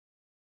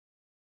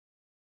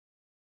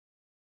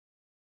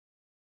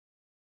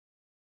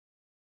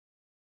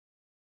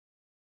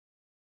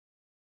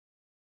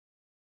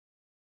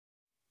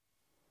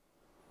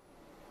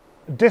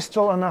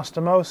Distal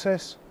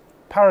anastomosis,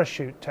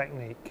 parachute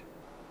technique.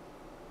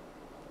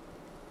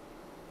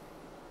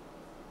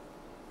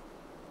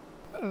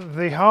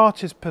 The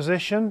heart is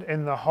positioned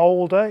in the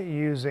holder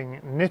using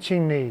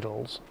knitting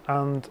needles,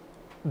 and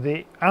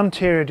the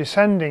anterior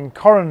descending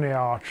coronary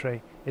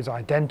artery is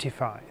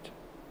identified.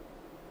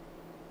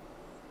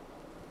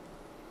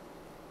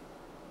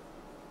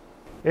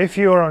 If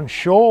you are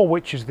unsure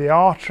which is the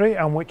artery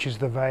and which is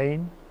the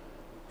vein,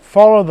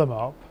 follow them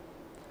up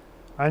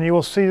and you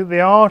will see that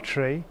the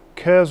artery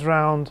curves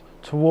round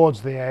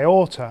towards the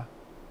aorta,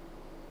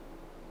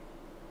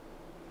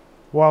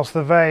 whilst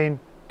the vein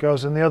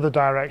goes in the other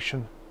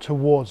direction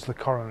towards the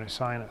coronary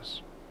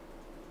sinus.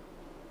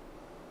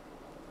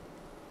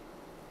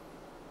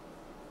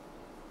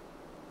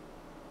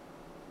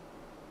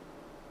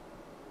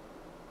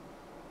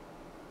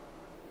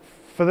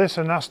 For this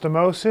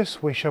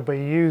anastomosis we shall be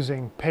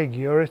using pig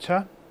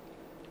ureter,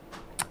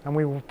 and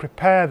we will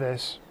prepare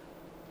this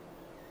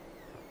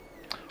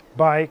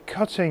by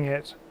cutting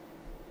it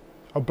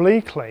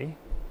obliquely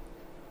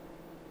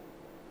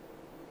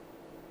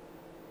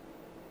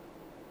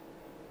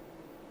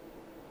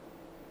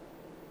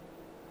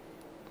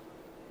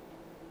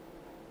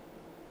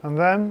and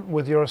then,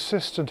 with your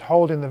assistant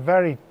holding the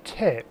very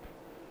tip,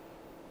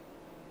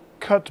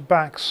 cut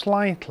back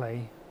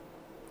slightly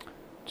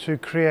to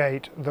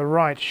create the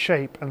right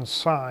shape and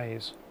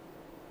size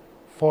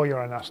for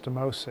your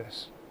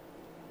anastomosis.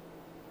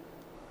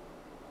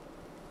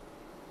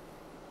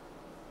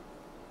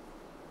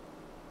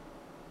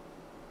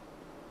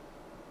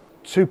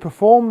 To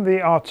perform the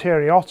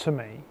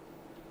arteriotomy,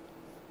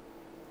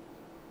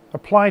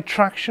 apply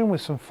traction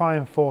with some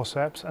fine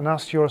forceps and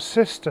ask your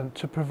assistant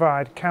to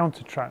provide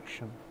counter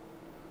traction.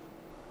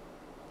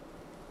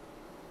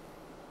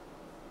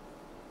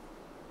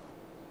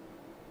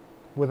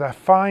 With a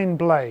fine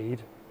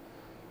blade,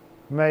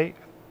 make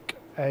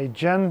a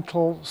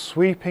gentle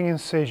sweeping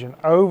incision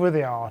over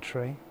the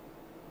artery,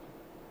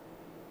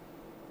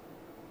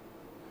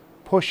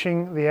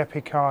 pushing the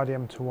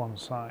epicardium to one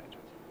side.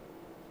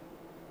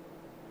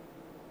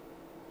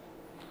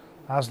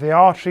 As the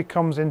artery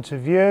comes into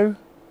view,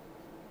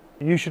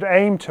 you should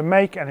aim to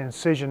make an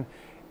incision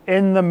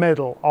in the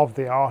middle of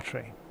the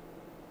artery.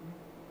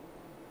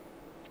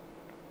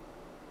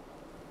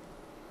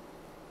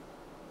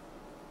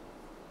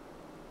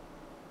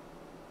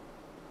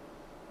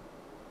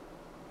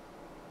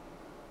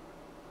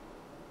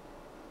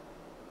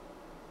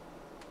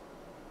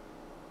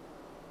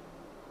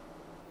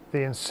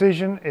 The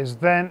incision is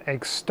then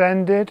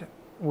extended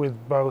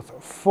with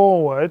both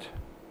forward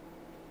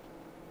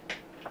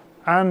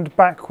and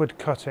backward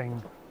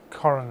cutting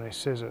coronary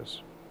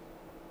scissors.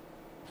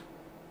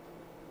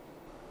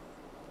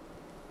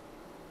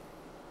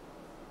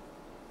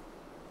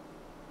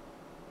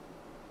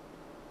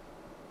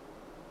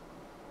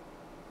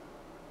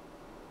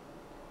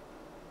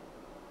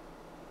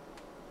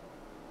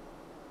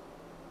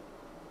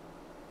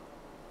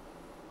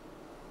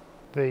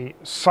 The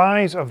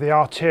size of the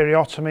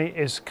arteriotomy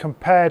is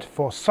compared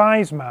for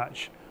size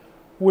match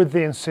with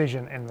the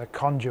incision in the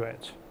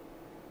conduit.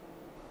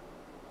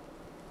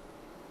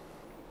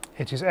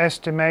 It is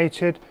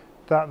estimated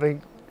that the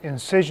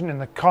incision in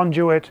the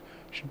conduit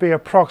should be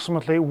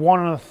approximately 1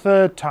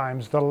 1/3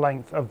 times the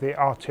length of the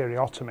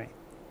arteriotomy.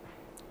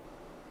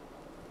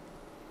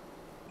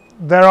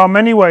 There are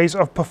many ways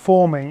of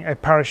performing a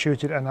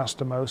parachuted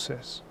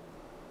anastomosis.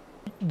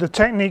 The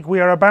technique we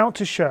are about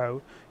to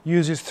show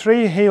uses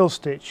 3 heel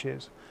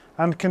stitches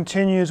and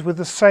continues with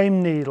the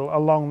same needle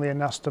along the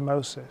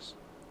anastomosis.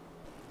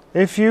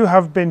 If you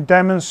have been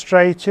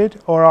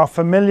demonstrated or are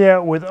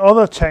familiar with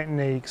other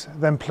techniques,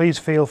 then please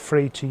feel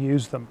free to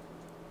use them.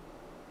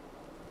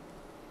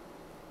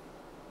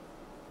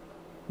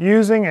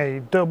 Using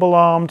a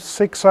double-armed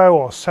 6/0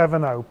 or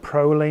 7/0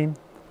 Prolene,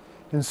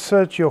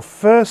 insert your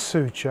first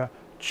suture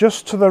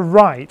just to the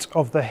right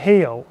of the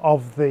heel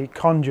of the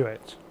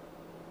conduit.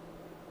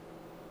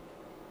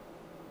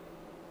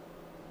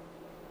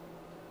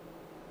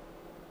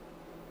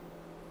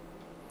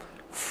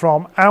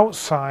 From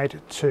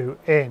outside to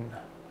in.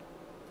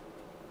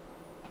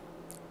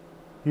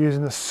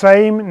 Using the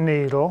same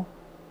needle,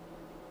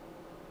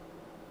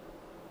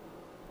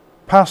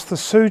 pass the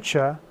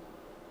suture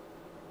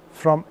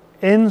from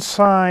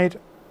inside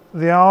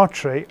the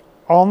artery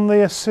on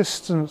the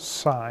assistant's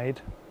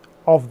side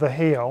of the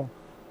heel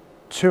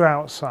to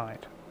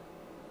outside.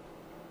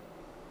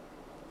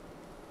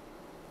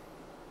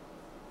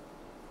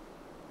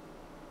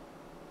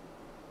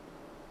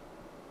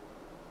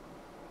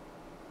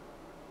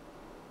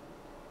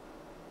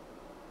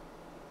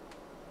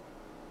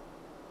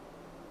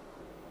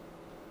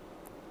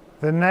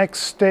 The next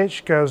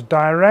stitch goes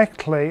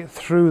directly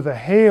through the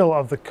heel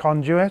of the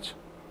conduit.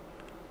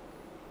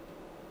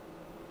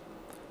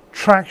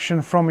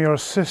 Traction from your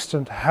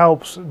assistant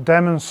helps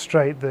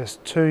demonstrate this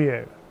to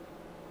you.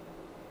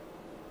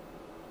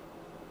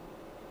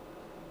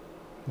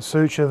 The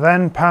suture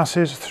then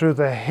passes through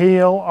the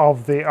heel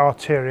of the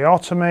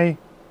arteriotomy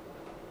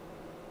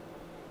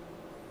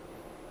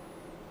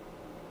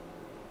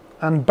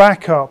and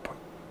back up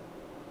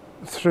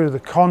through the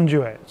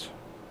conduit.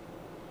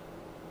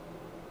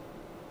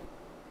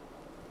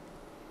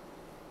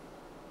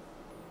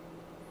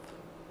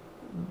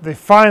 The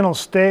final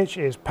stitch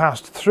is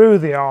passed through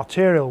the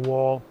arterial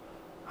wall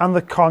and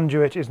the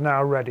conduit is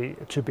now ready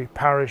to be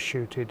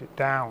parachuted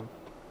down.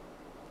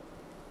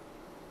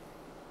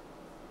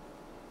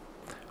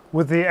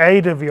 With the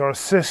aid of your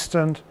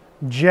assistant,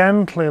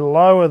 gently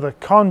lower the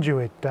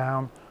conduit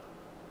down,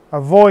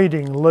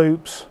 avoiding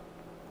loops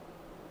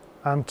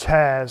and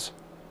tears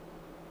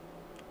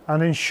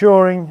and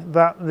ensuring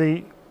that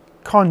the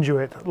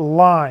conduit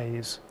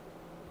lies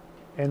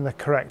in the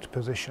correct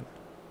position.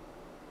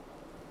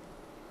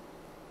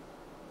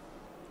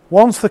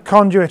 Once the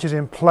conduit is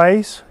in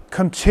place,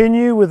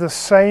 continue with the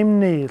same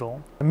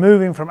needle,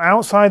 moving from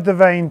outside the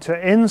vein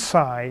to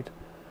inside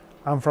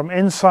and from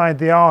inside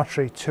the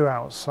artery to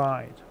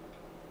outside.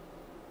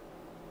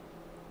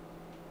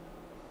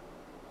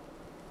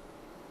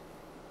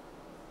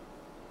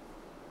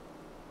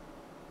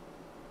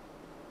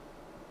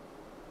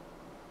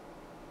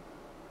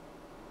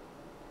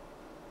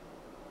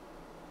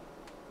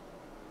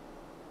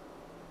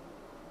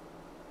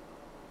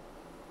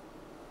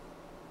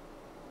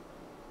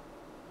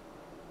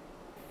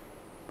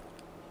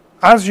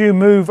 As you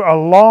move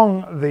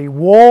along the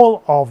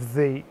wall of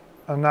the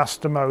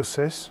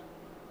anastomosis,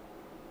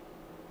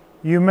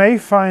 you may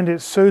find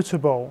it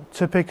suitable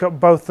to pick up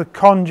both the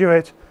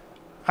conduit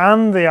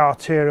and the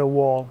arterial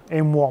wall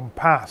in one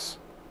pass.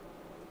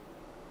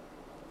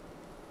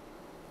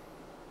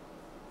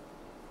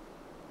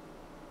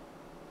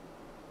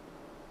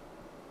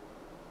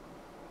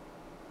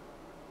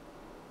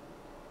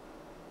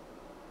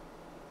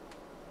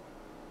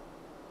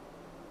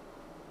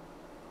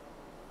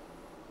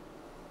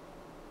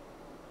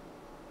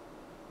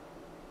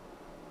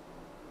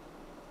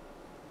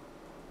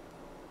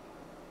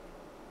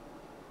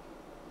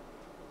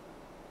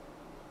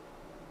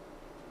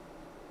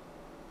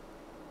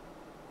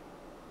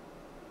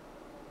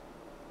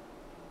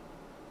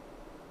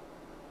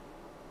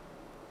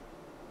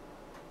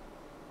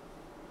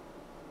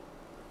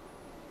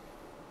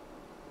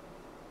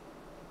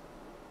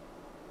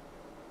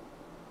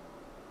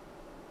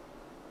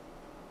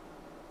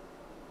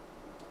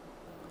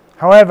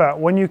 However,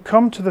 when you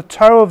come to the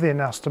toe of the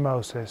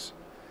anastomosis,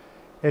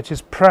 it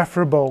is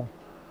preferable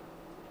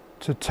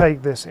to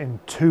take this in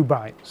 2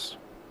 bites.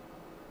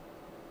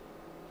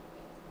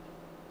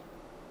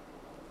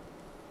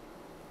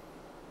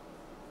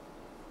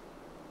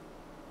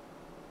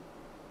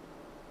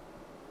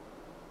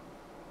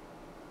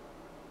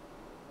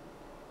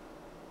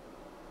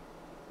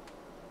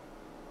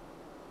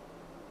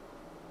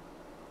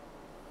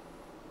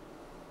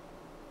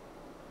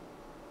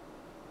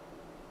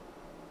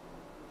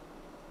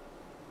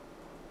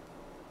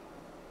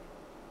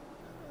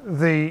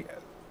 The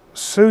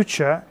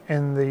suture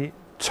in the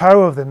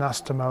toe of the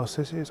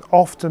anastomosis is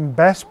often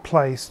best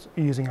placed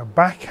using a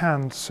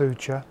backhand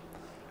suture,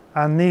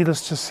 and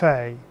needless to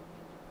say,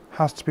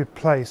 has to be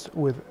placed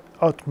with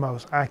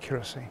utmost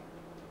accuracy.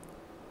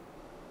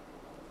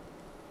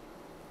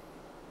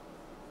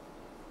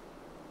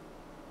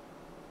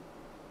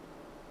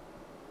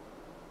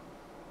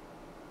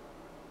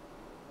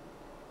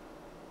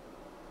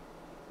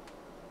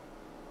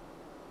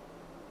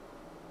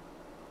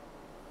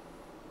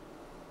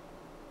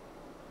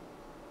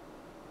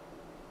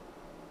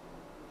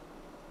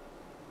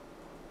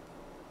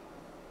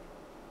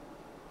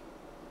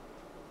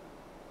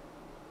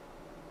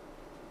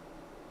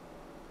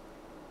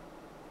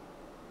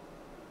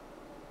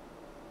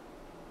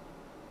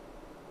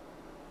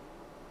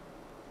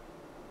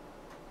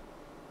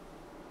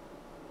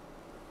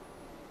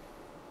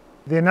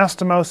 The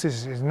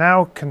anastomosis is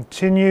now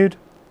continued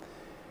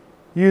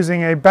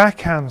using a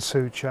backhand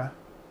suture .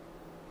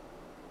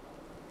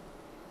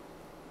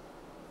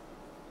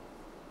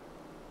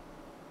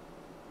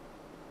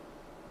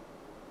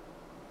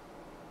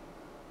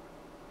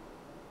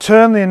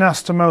 Turn the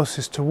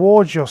anastomosis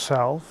towards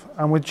yourself,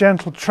 and with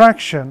gentle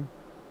traction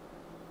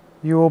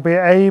you will be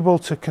able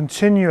to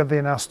continue the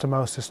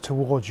anastomosis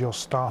towards your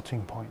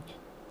starting point.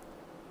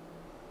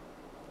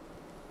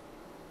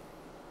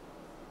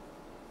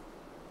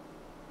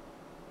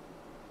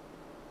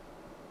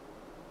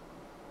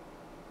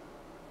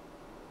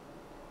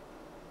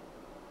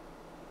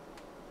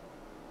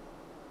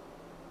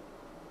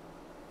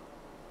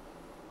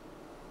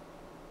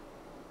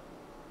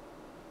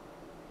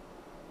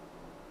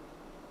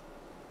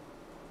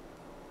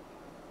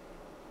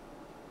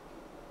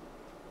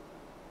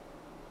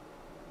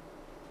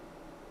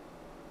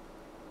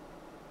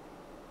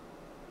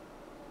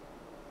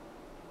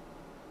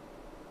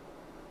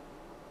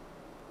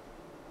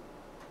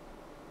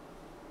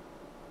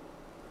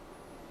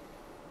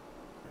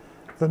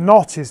 The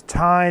knot is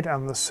tied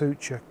and the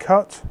suture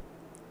cut.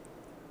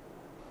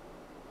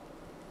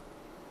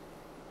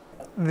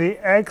 The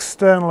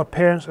external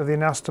appearance of the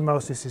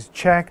anastomosis is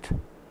checked.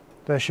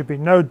 There should be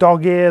no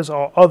dog ears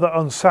or other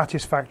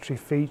unsatisfactory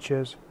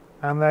features,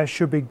 and there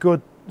should be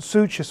good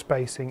suture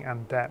spacing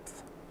and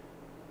depth.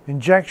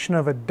 Injection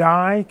of a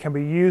dye can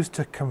be used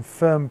to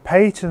confirm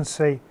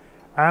patency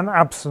and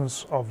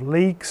absence of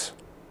leaks.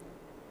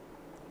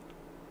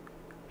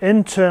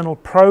 Internal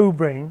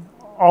probing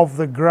of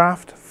the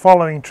graft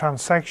following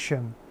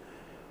transection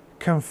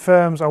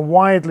confirms a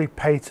widely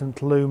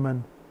patent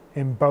lumen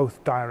in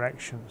both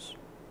directions.